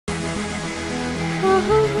It's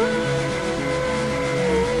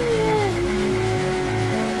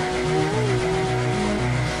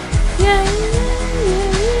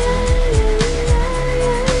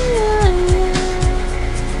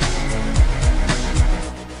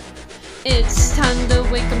time to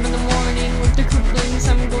wake up in the morning with the couplings.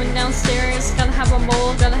 I'm going downstairs, gotta have a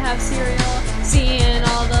bowl, gotta have cereal. Seeing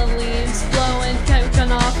all the leaves blowing,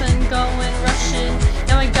 going off and going, rushing.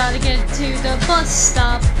 Now I gotta get to the bus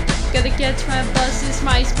stop. Gotta get to my bus, it's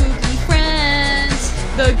my spooky friends.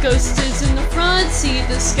 The ghost is in the front seat,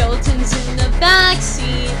 the skeleton's in the back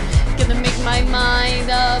seat. Gotta make my mind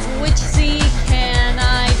up, which seat can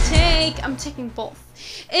I take? I'm taking both.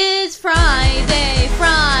 It's Friday,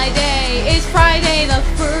 it's Friday the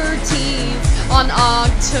 13th on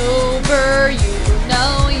October, you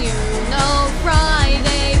know,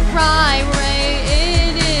 Friday,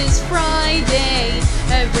 it is Friday.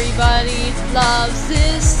 Everybody loves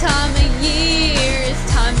this time of year, it's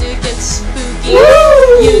time to get spooky.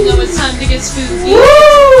 Woo! You know it's time to get spooky.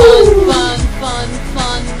 Fun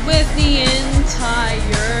with the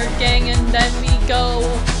entire gang, and then we go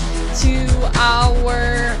to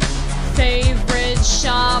our favorite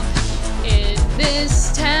shop in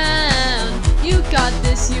this town. You got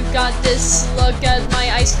this, look at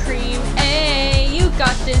my ice cream. Hey, you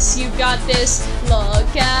got this,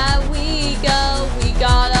 look at we go. We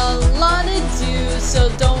got a lot to do, so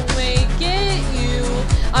don't make it you.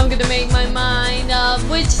 I'm gonna make my mind up,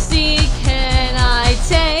 which seat can I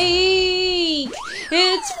take?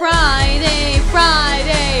 It's Friday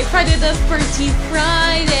the 13th,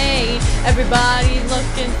 Friday. Everybody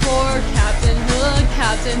looking for Captain Hook,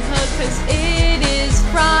 cause it is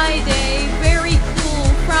Friday, very cool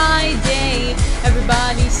Friday.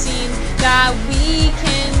 Everybody seen that we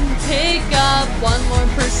can pick up one more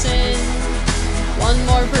person.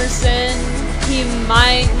 He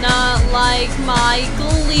might not like my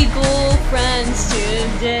illegal friends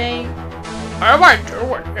today. What am I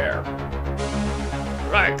doing here?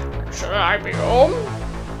 Like, should I be home?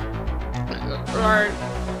 Like,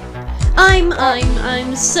 I'm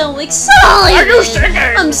so excited! Are you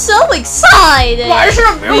singing? I'm so excited! Why is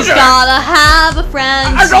there music? We gotta have a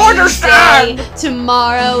friend. I don't understand!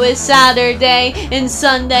 Tomorrow is Saturday, and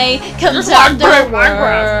Sunday comes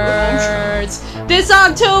afterwards. This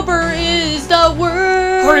October is the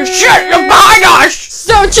worst! Holy shit, you're behind us!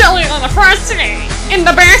 So chilly on the front seat. In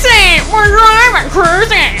the back seat, we're driving,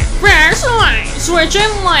 cruising. Fast lane,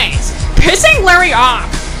 switching lanes, pissing Larry off.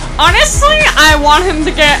 Honestly, I want him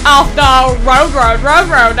to get off the road.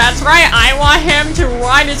 That's right, I want him to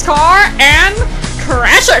ride his car and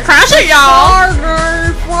crash it, y'all.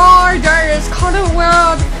 Friday, it's kinda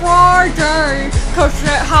weird Friday, cause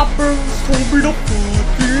it happens to be the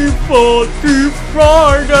 40th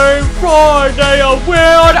Friday, a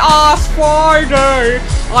weird ass Friday.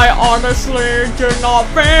 I honestly did not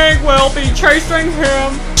think we'll be chasing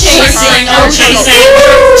him. Chasing.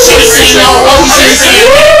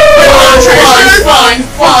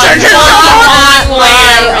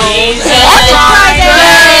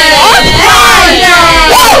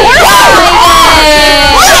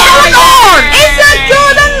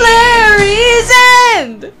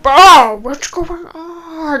 Bro, what's going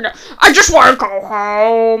on? I just want to go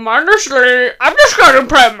home. Honestly, I'm just gonna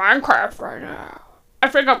play Minecraft right now. I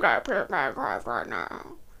think I'm gonna play Minecraft right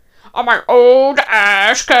now. On my old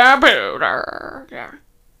ass computer. Yeah.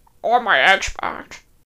 Or my Xbox.